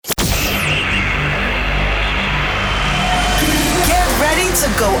to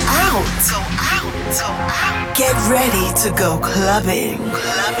go out. Get ready to go clubbing.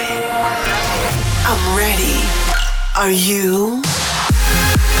 I'm ready. Are you?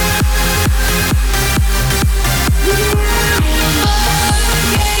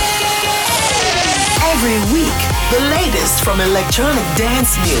 Every week, the latest from electronic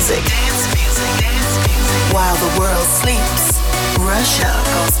dance music. While the world sleeps, Russia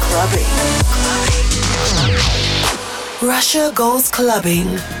goes clubbing. Russia goes clubbing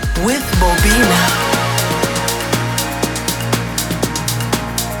with Bobina.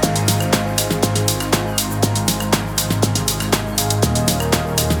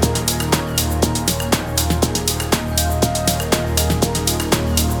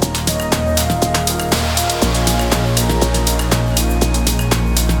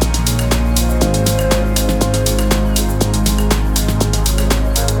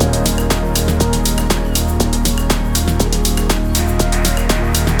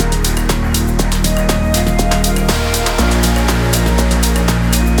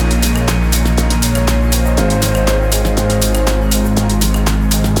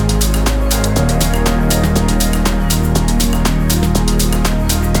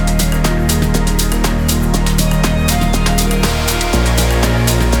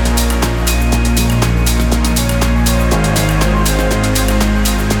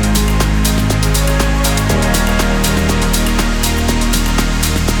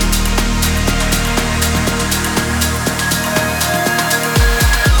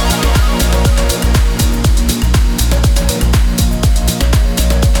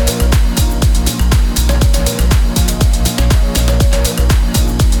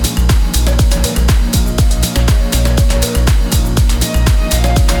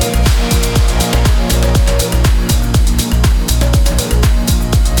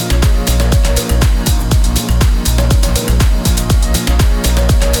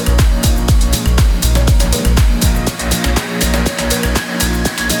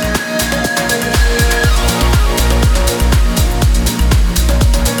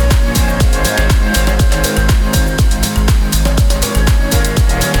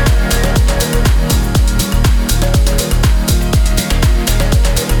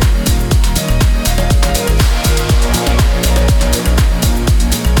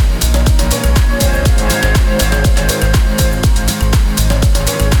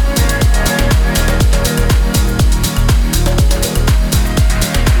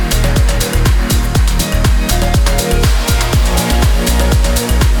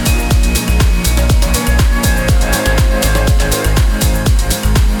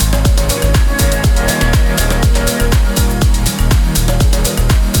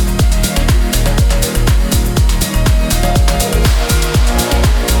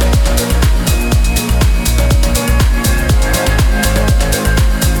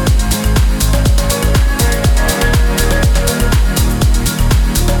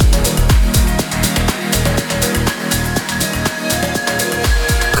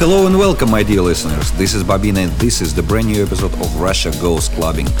 Hello and welcome, my dear listeners. This is Bobina and this is the brand new episode of Russia Goes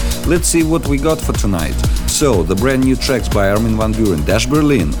Clubbing. Let's see what we got for tonight. So, the brand new tracks by Armin van Buuren, Dash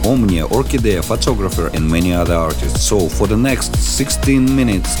Berlin, Omnia, Orchidea, Photographer and many other artists. So, for the next 16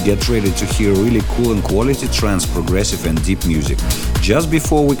 minutes, get ready to hear really cool and quality trance, progressive and deep music. Just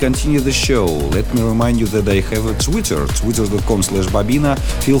before we continue the show, let me remind you that I have a Twitter, twitter.com/Bobina.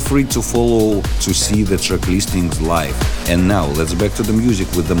 Feel free to follow to see the track listings live. And now, let's back to the music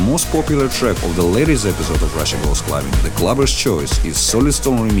with the most popular track of the latest episode of Russia Goes Clubbing. The clubber's choice is Solid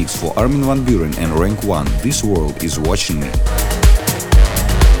Stone remix for Armin van Buuren and Rank 1. This world is watching me.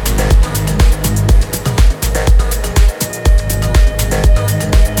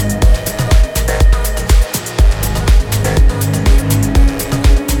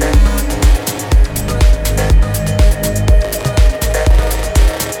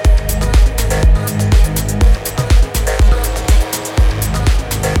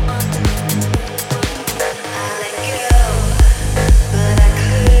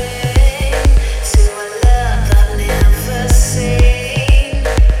 Say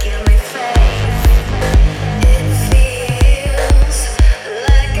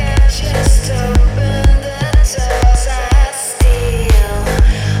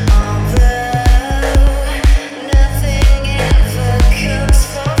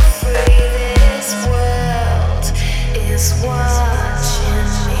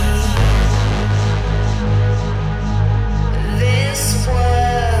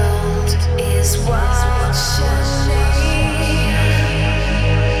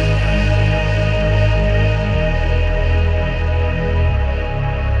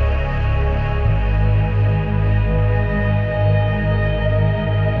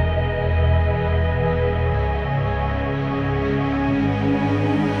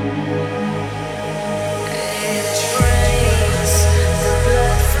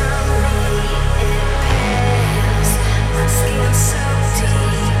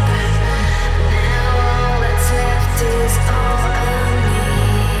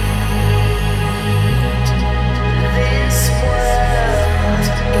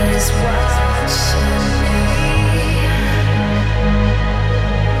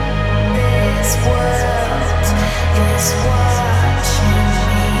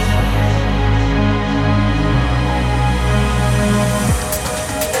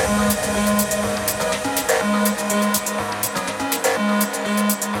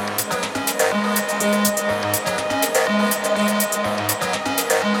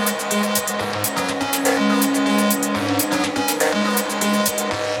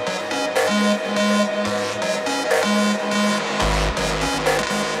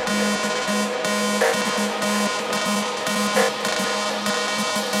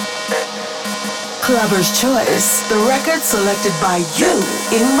Clubber's Choice, the record selected by you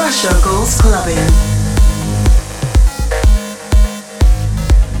in Russia Goes Clubbing.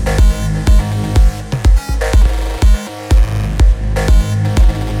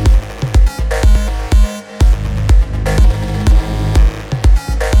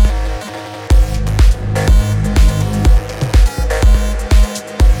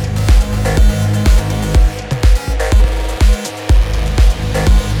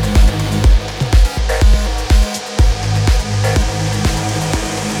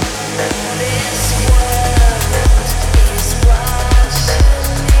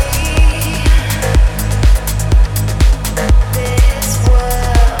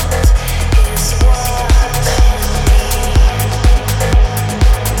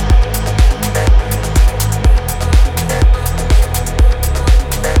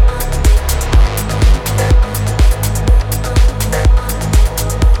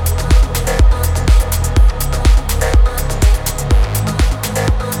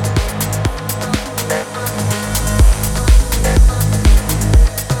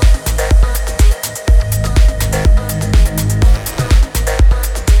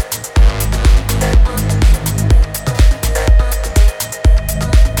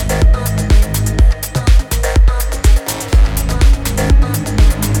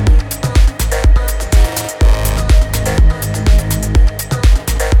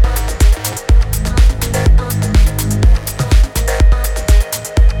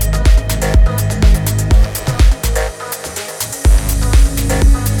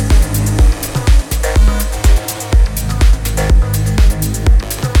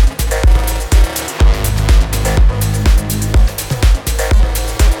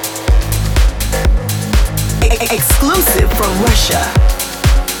 Exclusive from Russia.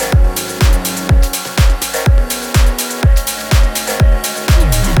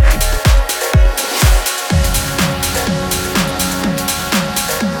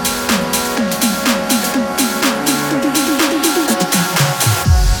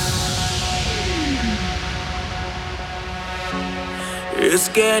 It's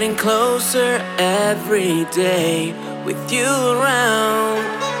getting closer every day with you around.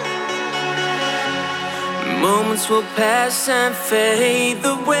 Moments will pass and fade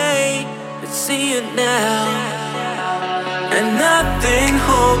away. Let's see it now. And nothing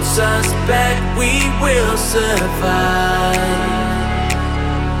holds us back. We will survive.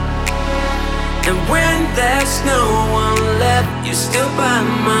 And when there's no one left, you're still by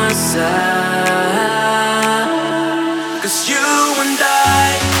my side. 'Cause you and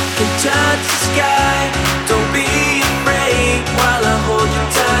I can touch the sky. Don't be afraid while I hold you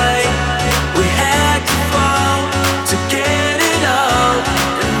tight. We had to fall to get it all,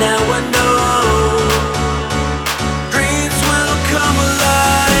 and now I know dreams will come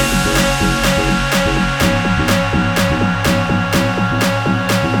alive.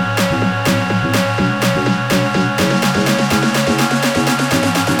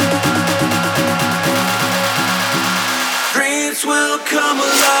 Dreams will come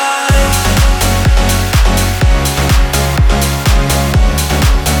alive.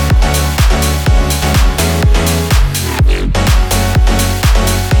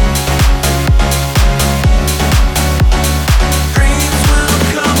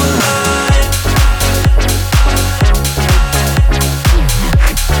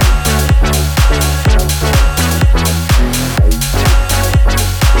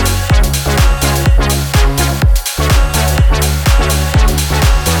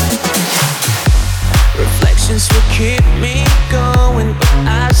 Will keep me going, but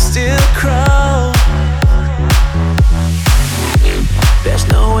I still crawl. There's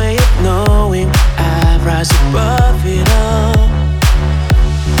no way of knowing I rise above it all.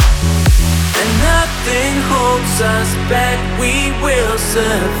 And nothing holds us back, we will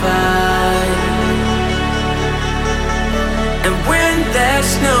survive. And when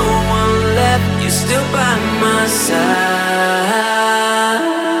there's no one left, you're still by my side.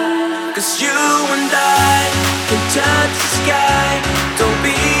 'Cause you and I can touch the sky. Don't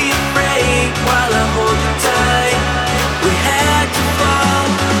be afraid while I hold you tight. We had to fall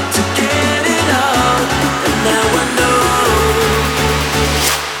to get it all, and now I know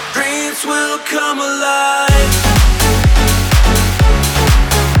dreams will come alive.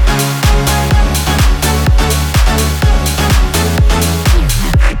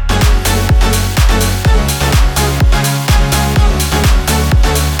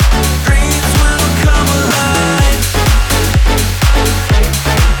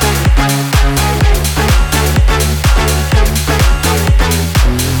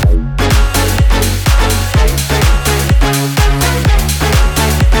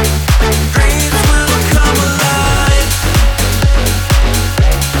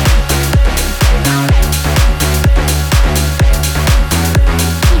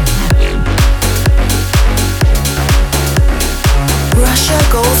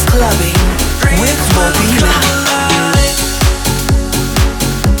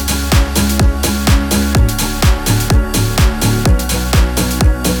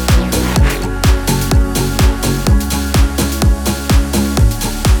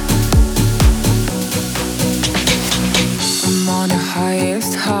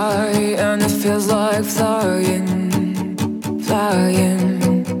 feels like flying, flying.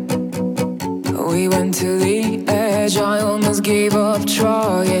 We went to the edge, I almost gave up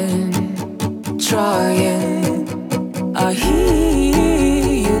trying, trying. I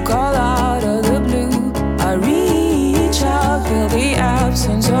hear you call out of the blue. I reach out, feel the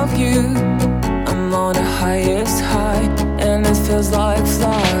absence of you. I'm on the highest high, and it feels like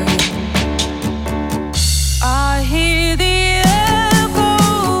flying. I hear the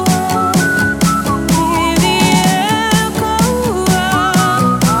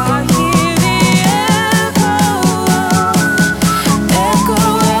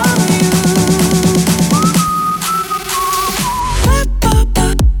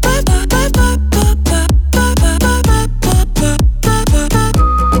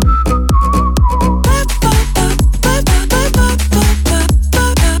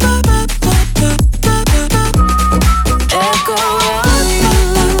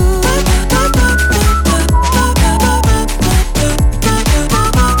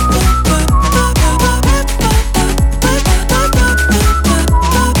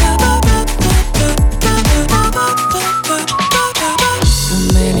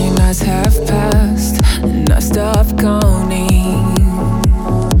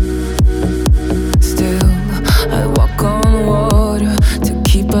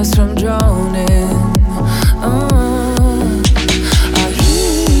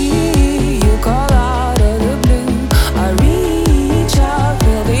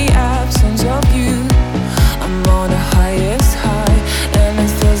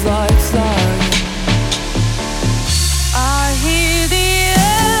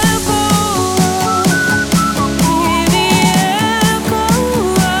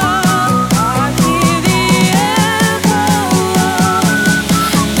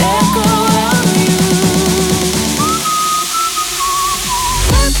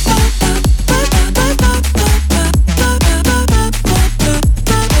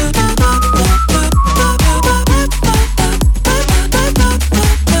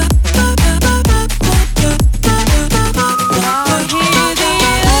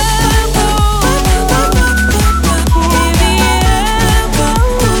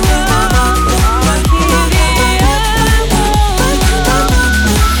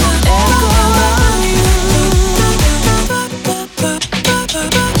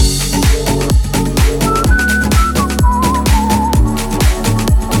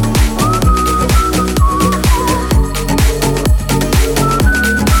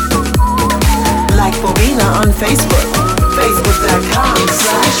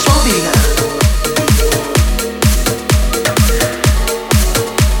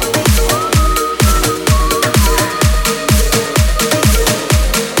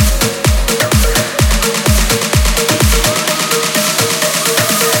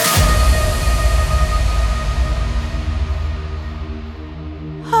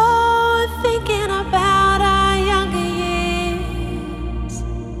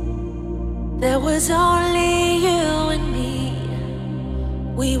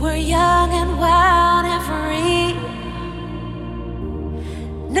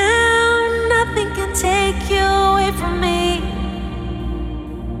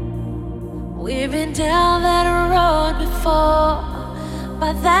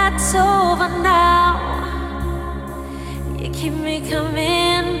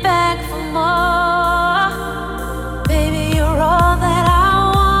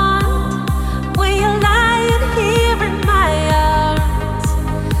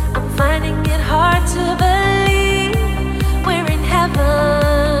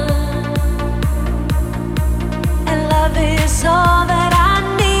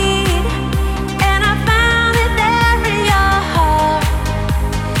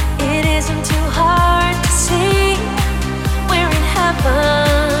It isn't too hard to see we're in heaven.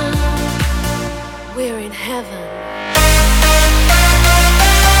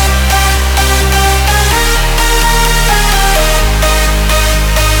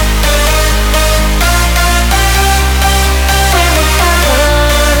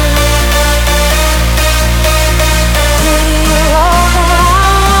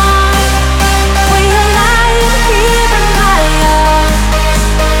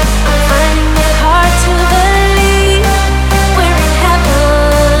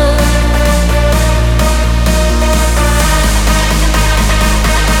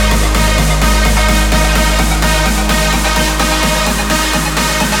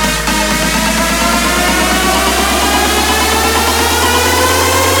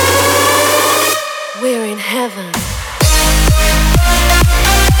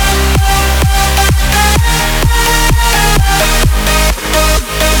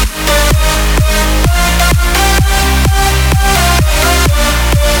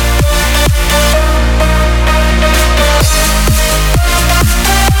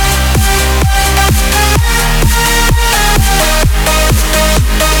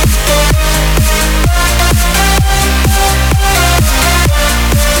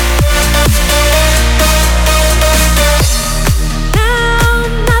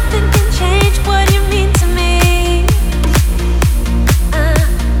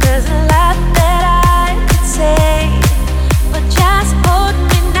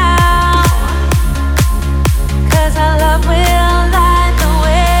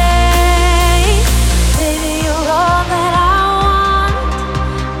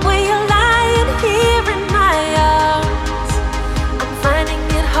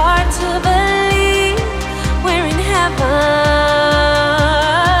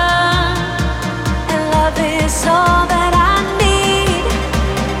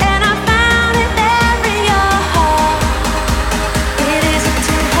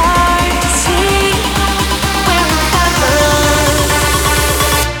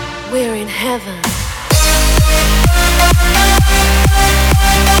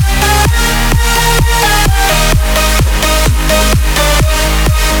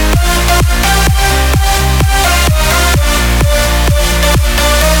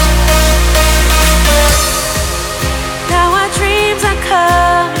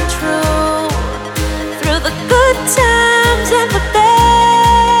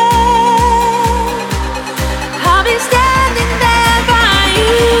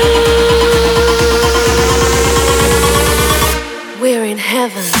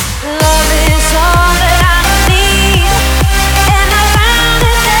 heaven. Love is all that I need, and I found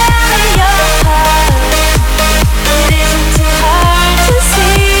it there in your heart. It isn't too hard to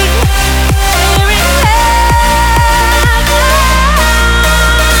see. We're in heaven.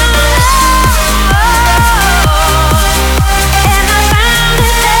 And I found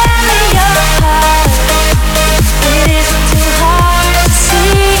it there in your heart. It isn't too hard to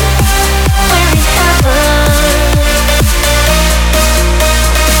see. We're in heaven.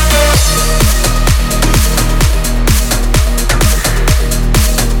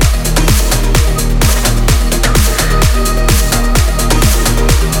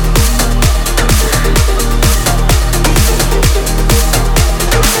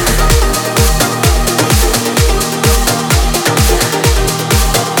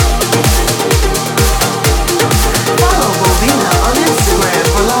 Follow Bobina on Instagram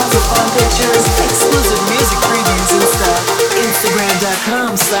for lots of fun pictures, exclusive music previews and stuff.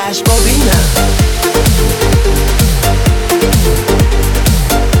 Instagram.com/Bobina.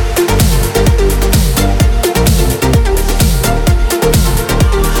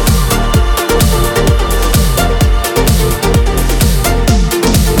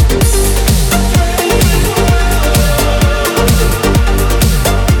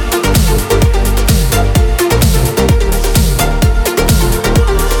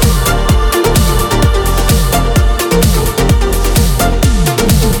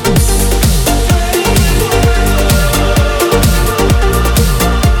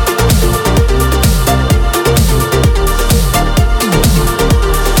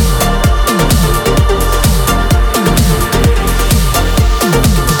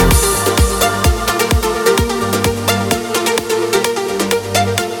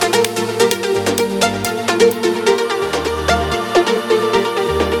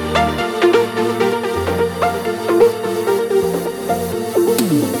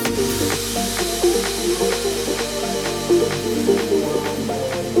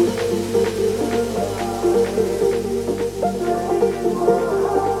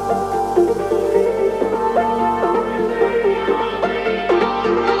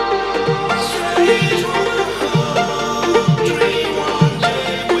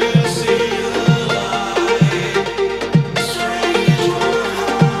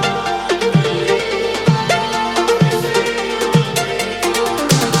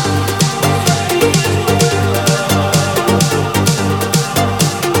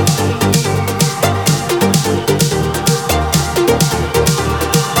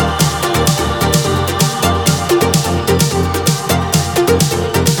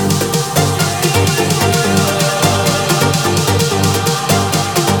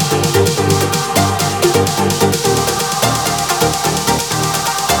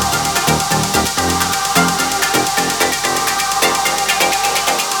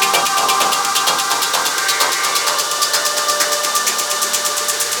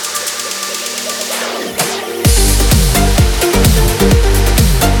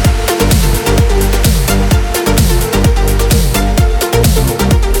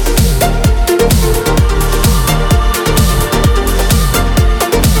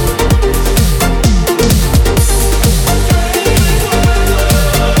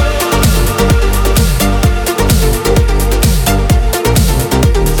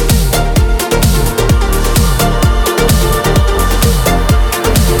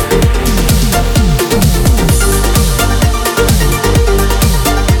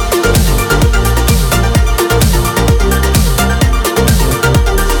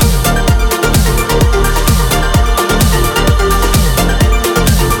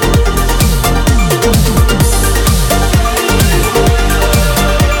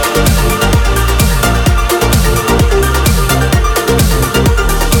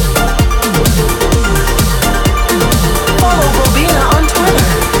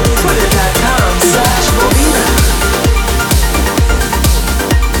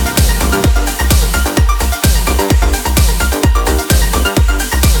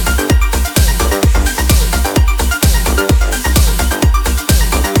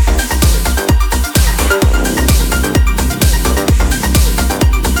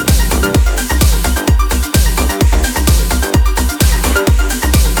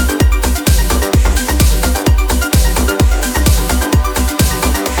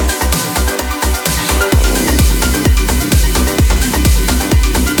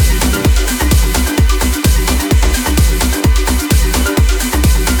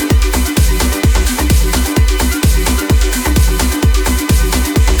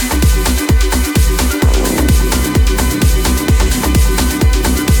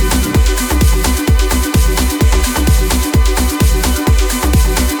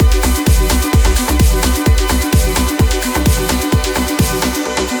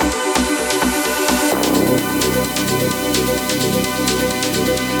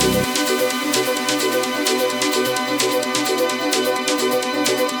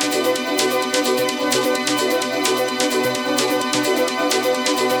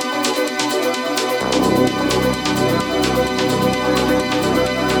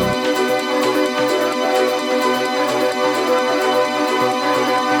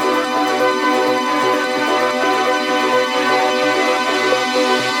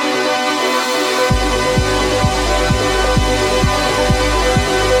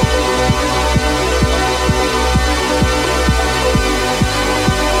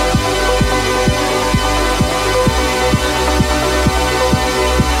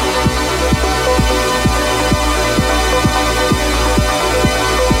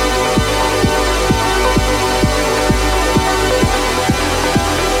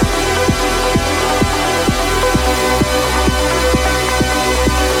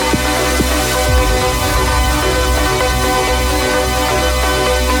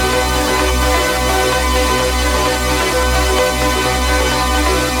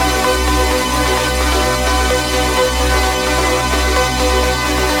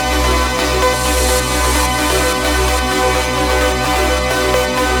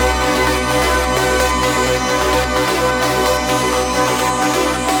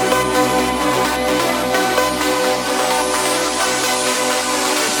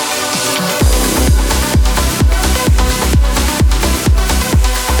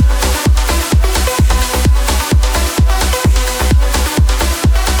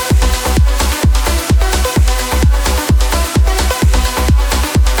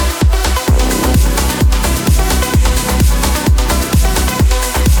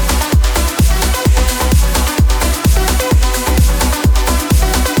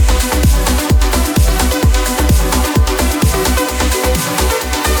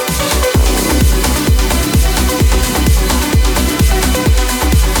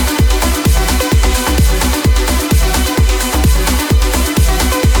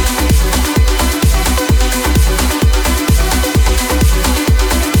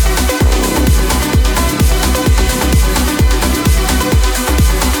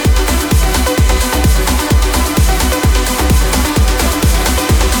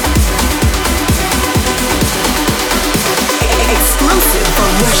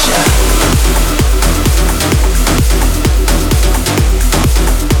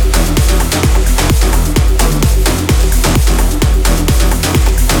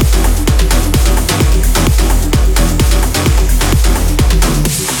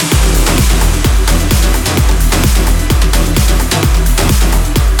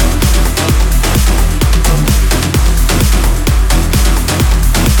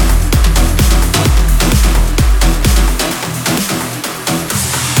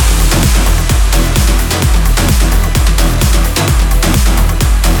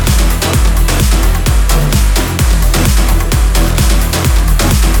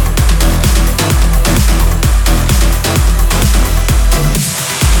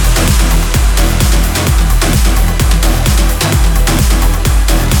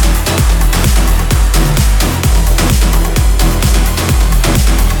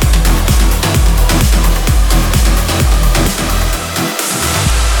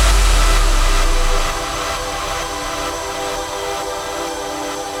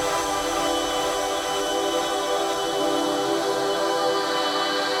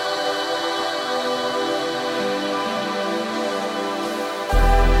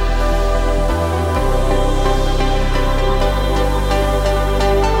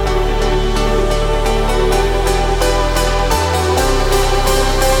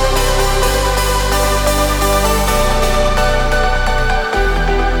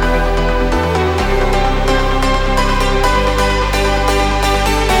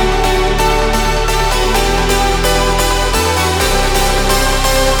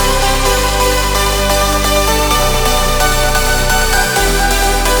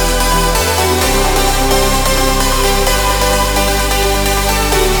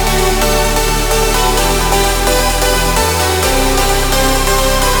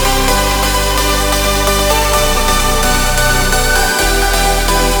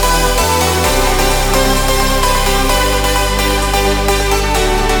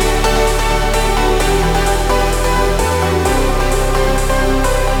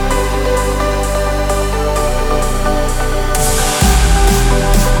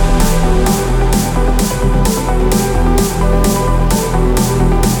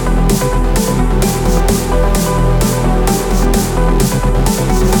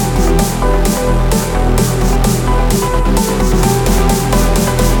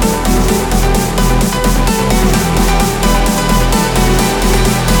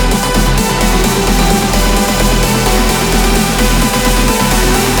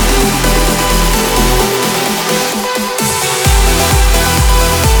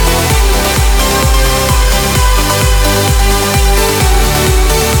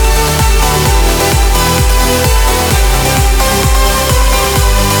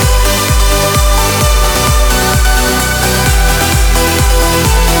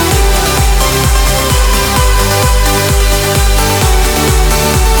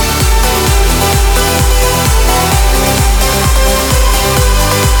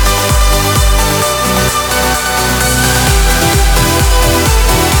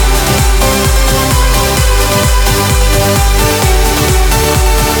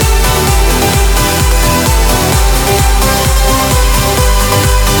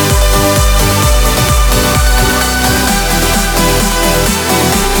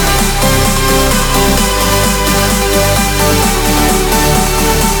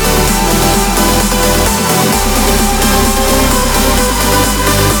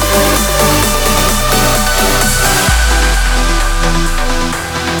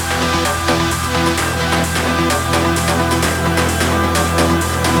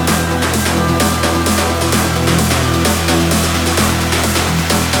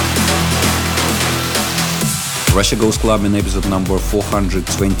 Russia Goes Clubbing episode number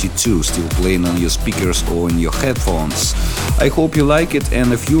 422, still playing on your speakers or in your headphones. I hope you like it,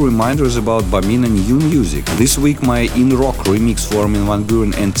 and a few reminders about Bamina new music. This week my In Rock remix for Armin van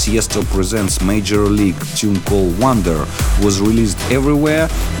Buuren and Tiesto presents Major League tune called Wonder was released everywhere.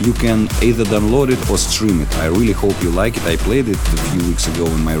 You can either download it or stream it. I really hope you like it. I played it a few weeks ago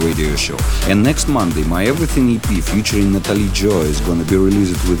in my radio show. And next Monday my Everything EP featuring Natalie Joy is gonna be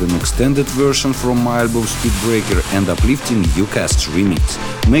released with an extended version from my album Speedbreaker and uplifting UCast remix.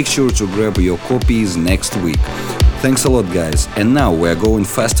 Make sure to grab your copies next week. Thanks a lot, guys. And now we're going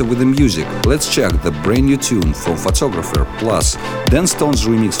faster with the music. Let's check the brand new tune from Photographer plus Dan Stone's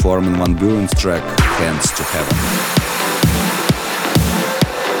remix for Armin van Buuren's track Hands to Heaven.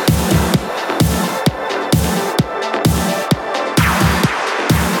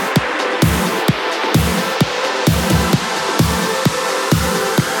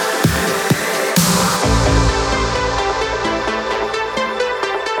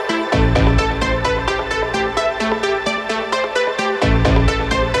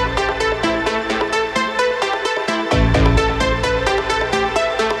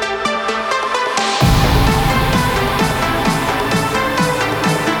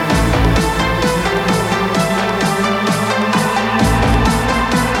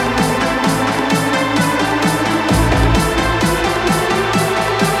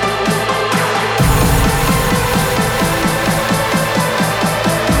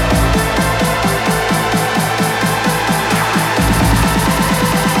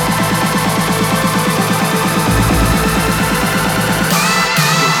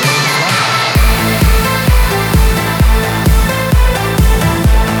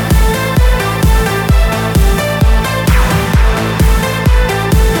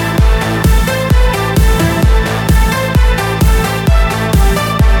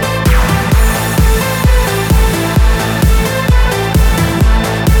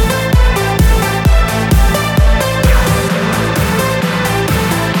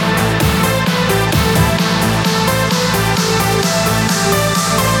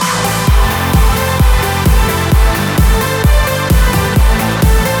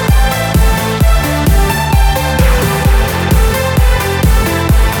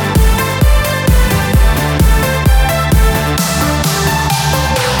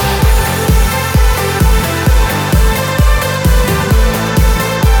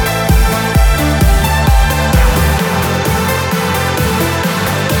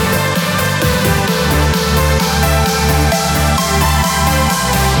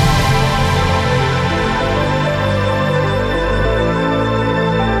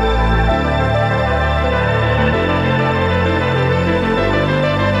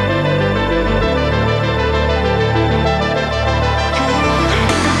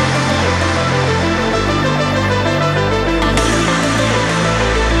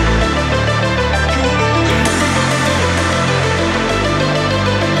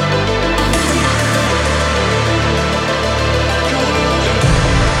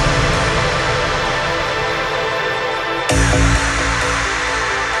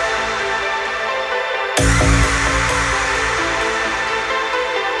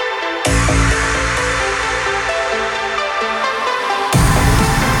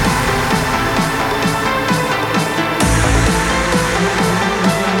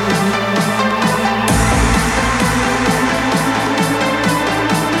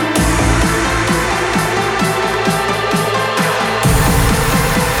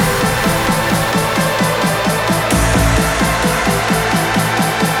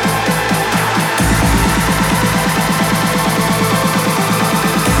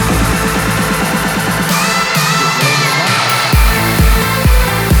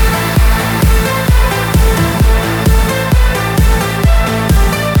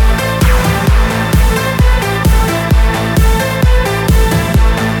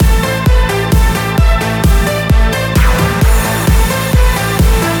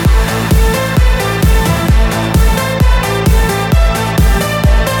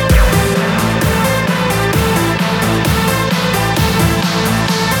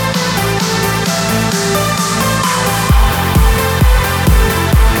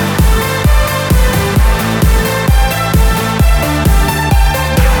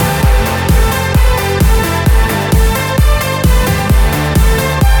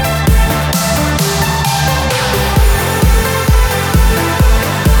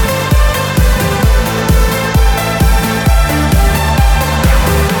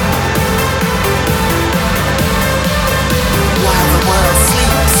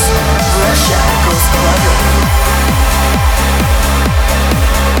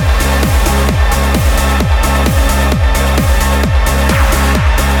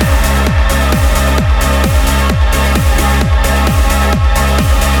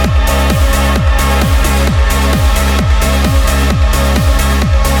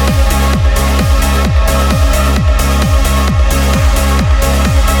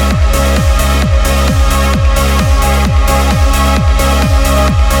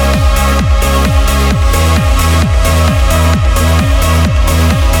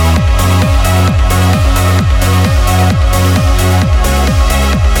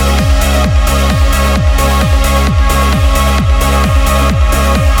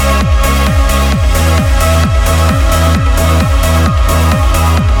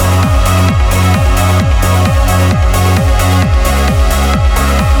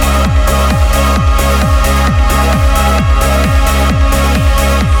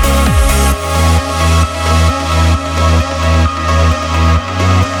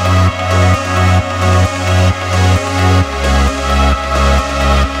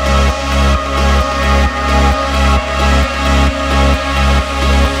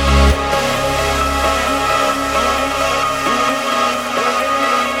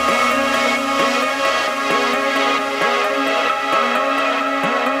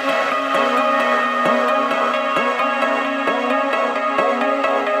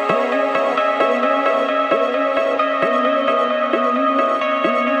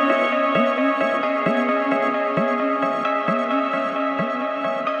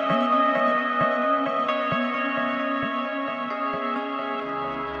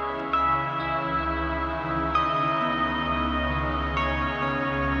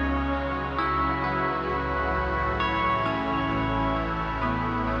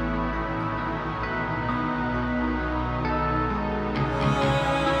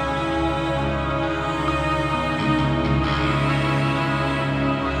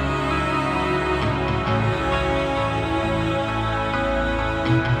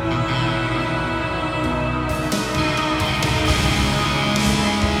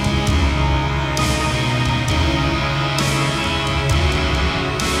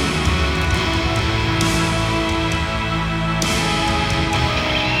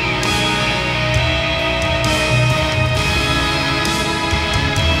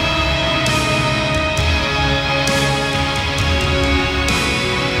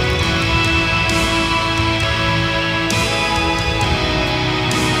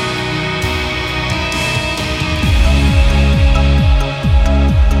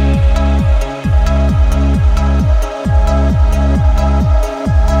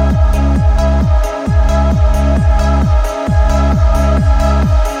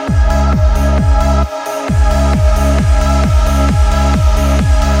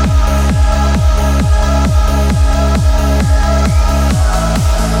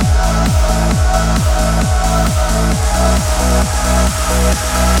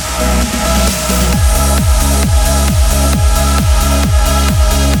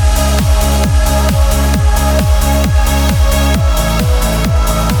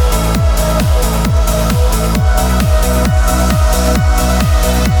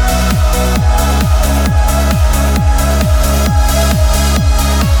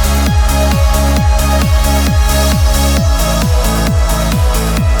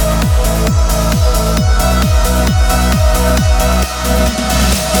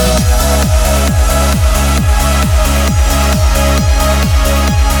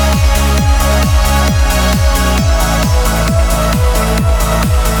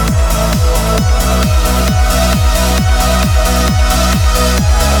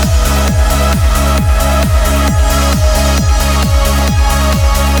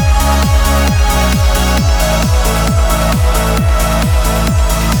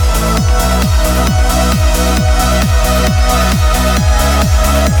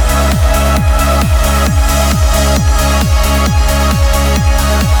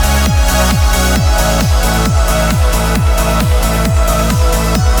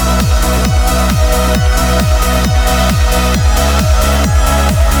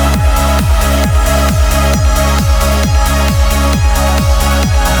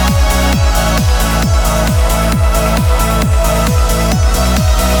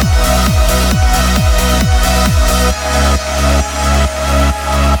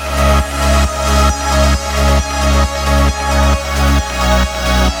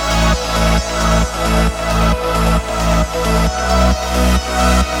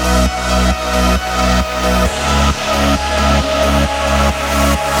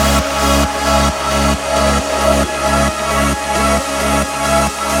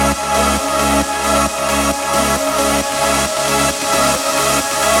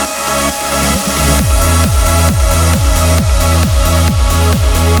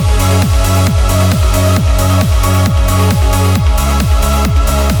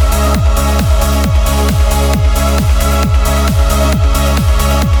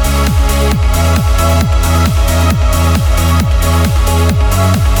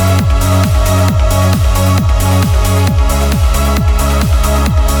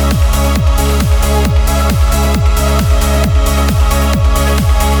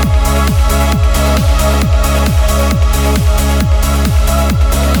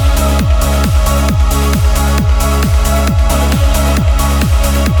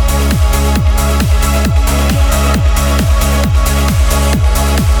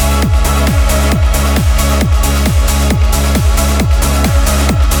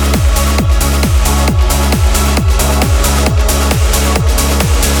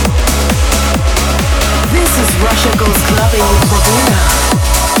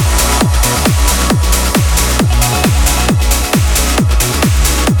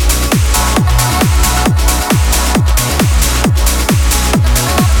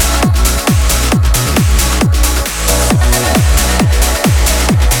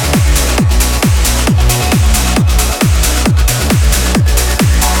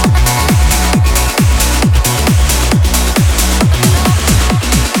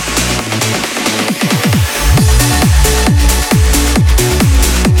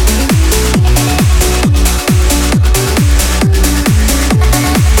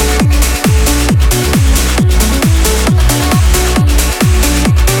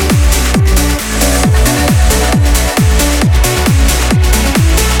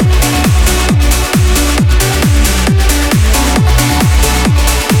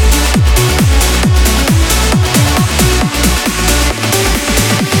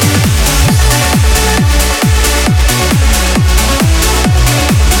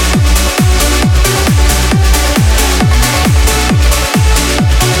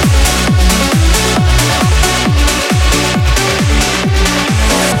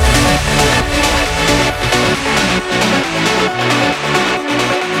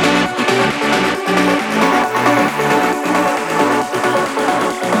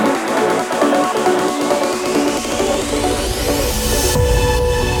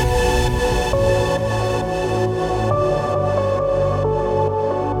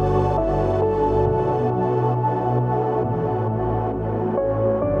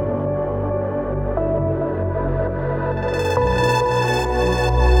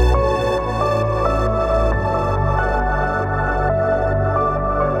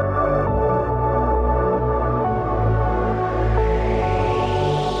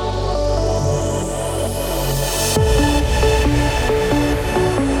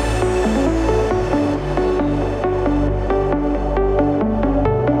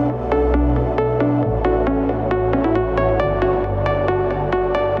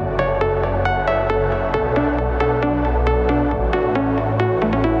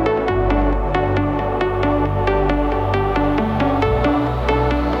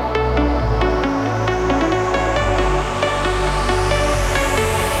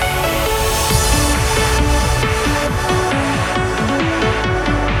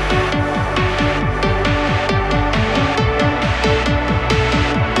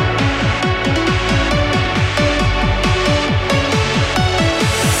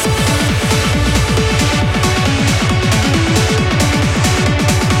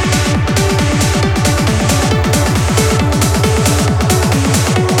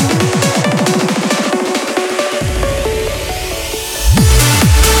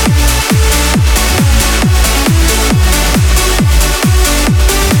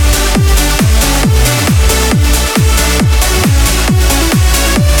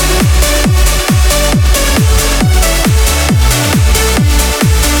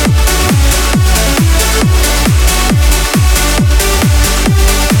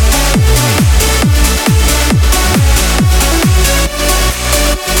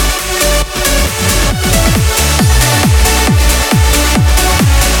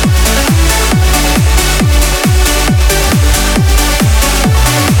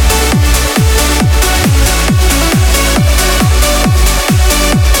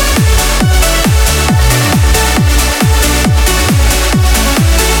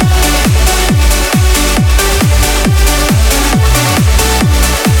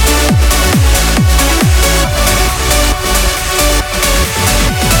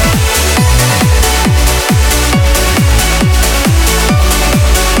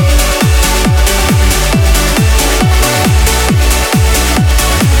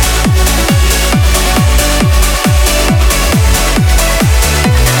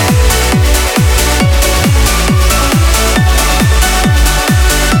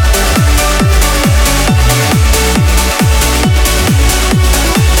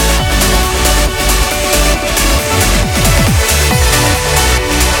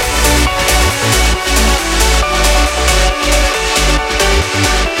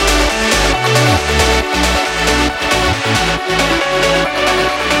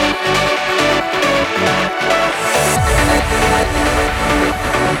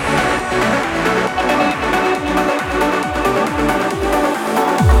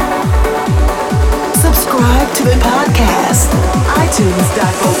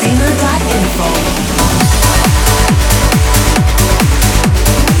 itunes.bobina.info.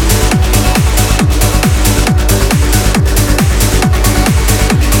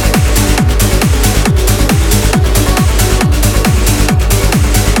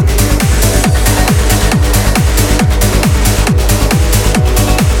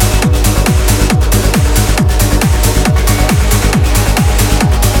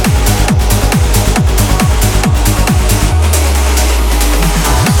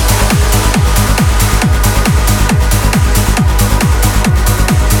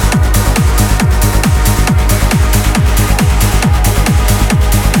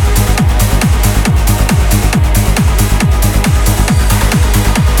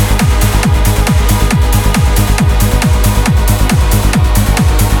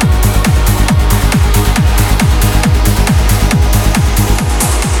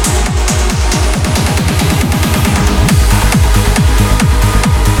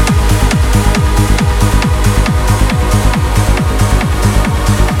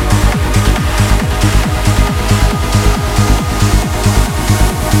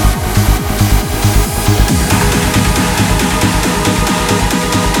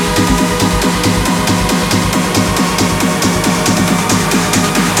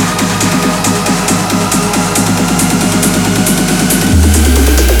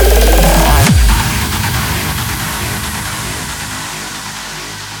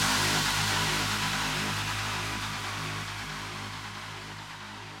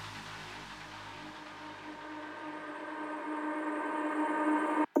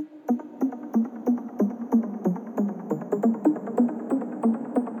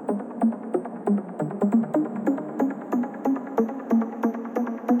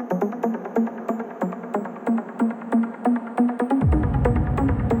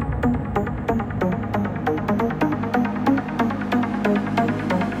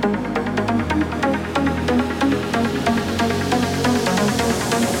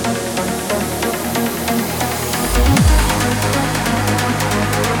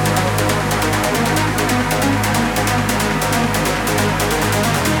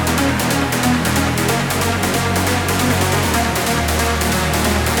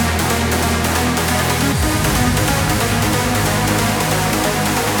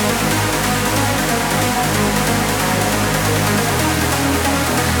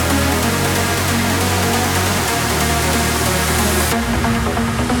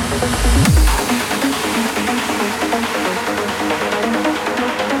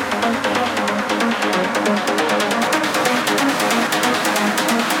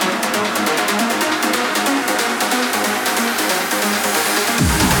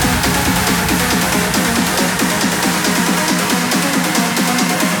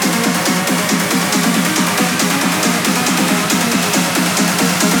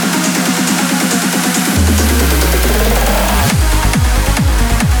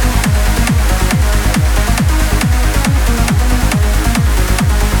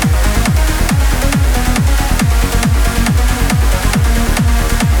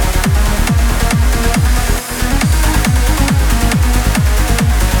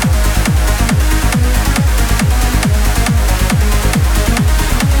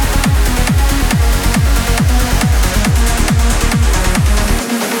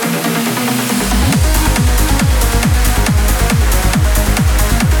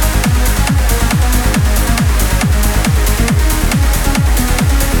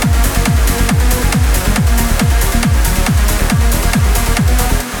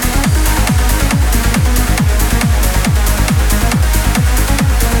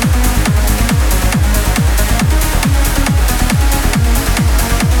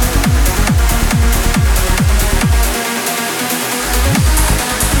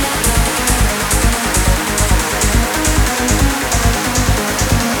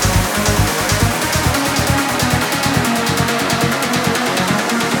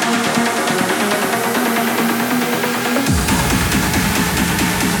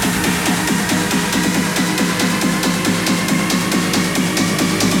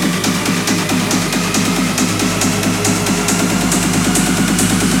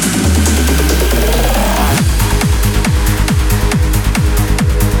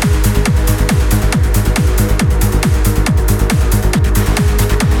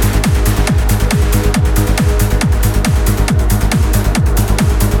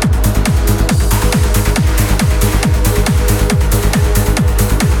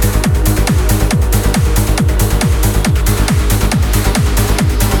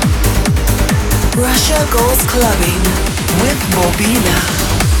 Goes clubbing with Bobina.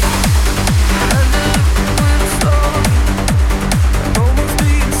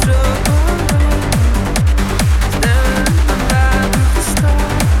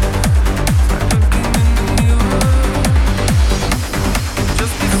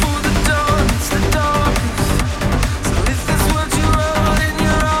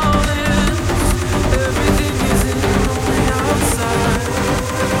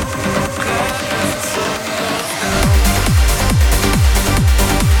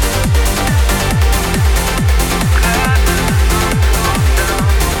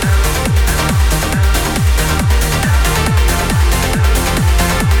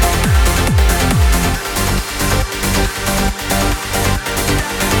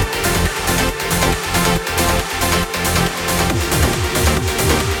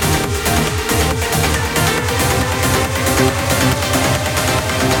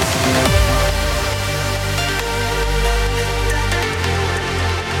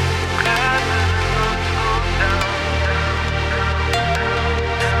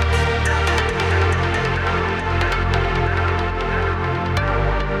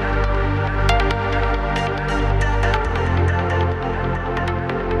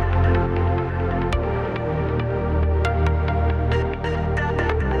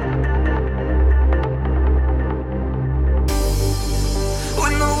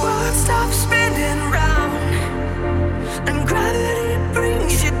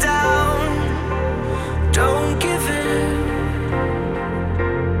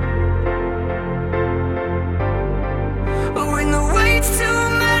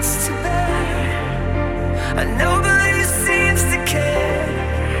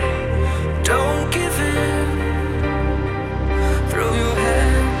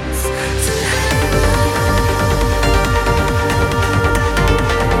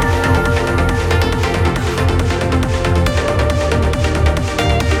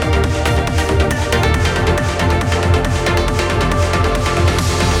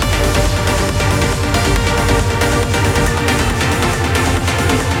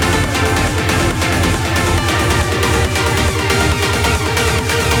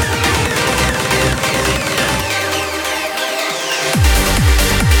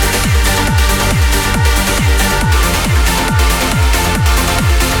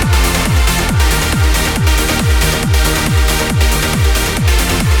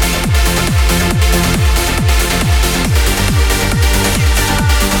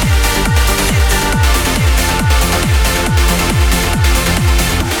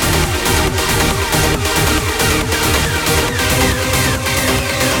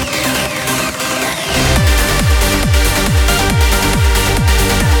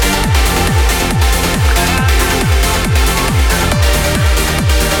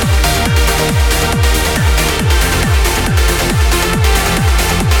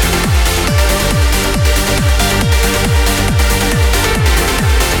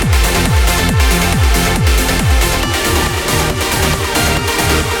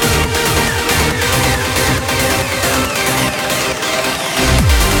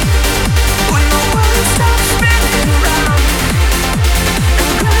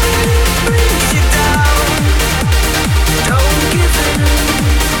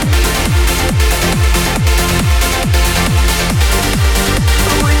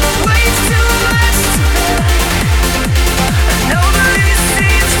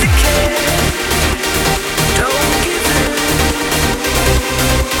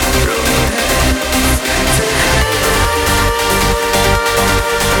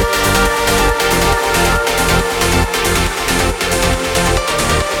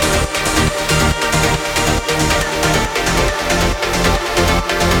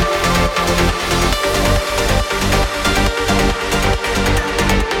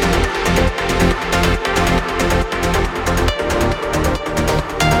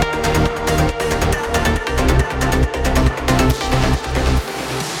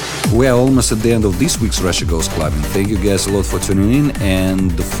 We are almost at the end of this week's Russia Goes Clubbing. Thank you guys a lot for tuning in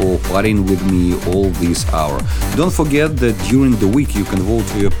and for partying with me all this hour. Don't forget that during the week you can vote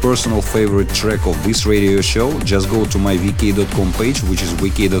for your personal favorite track of this radio show. Just go to my vk.com page, which is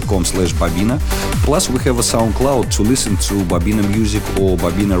vk.com/Bobina. Plus we have a SoundCloud to listen to Bobina Music or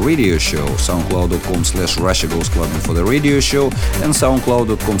Bobina Radio Show. SoundCloud.com/Russia Goes Clubbing for the radio show and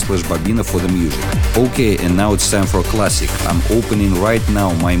SoundCloud.com/Bobina for the music. Okay, and now it's time for a classic. I'm opening right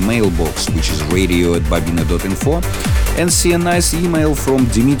now my mailbox, which is radio@bobina.info, and see a nice email from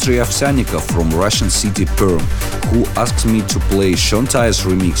Dmitry Ovsyannikov from Russian city Perm, who asks me to play Shonta's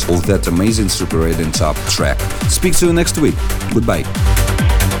remix of that amazing Super 8 and Top track. Speak to you next week. Goodbye.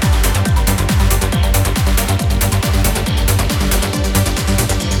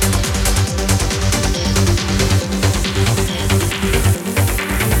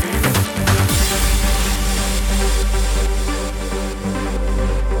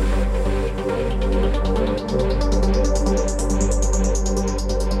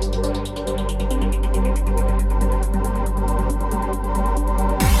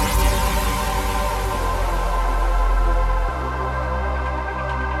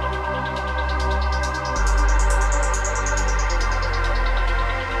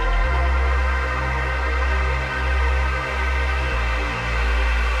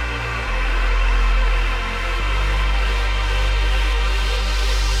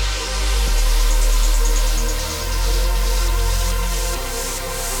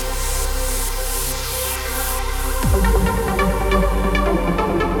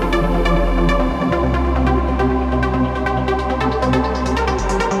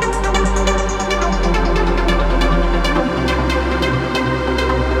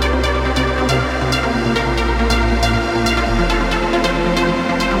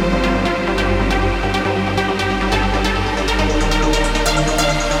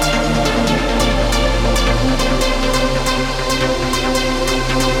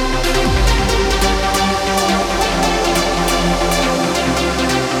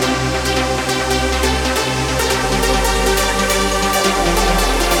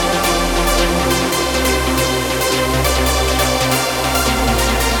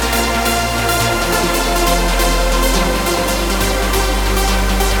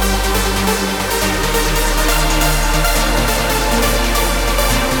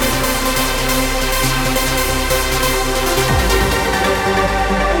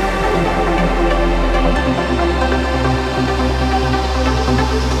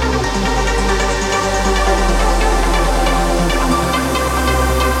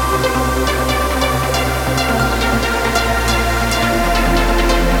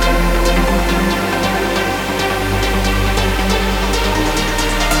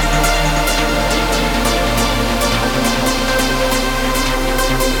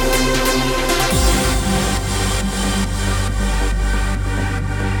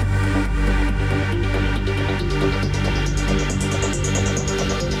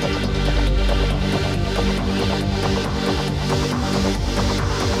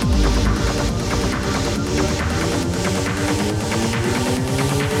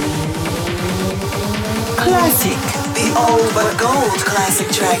 Classic, the old but gold classic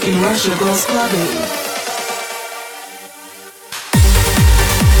track in Russia Goes Clubbing.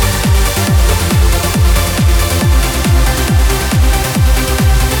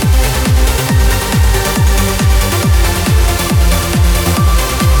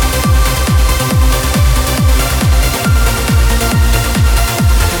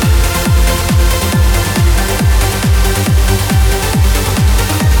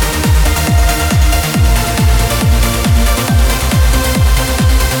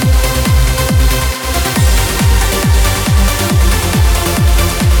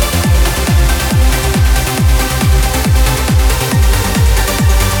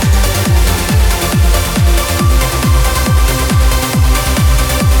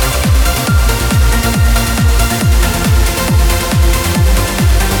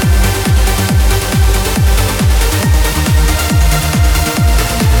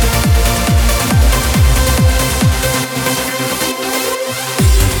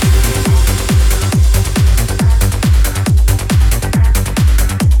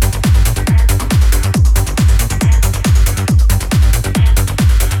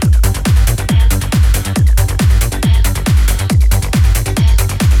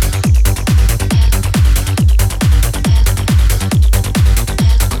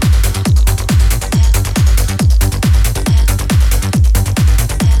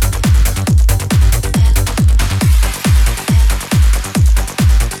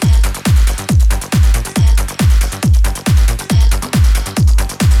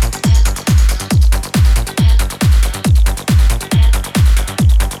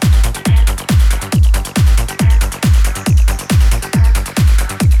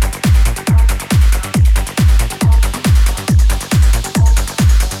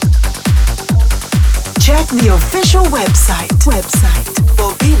 check the official website.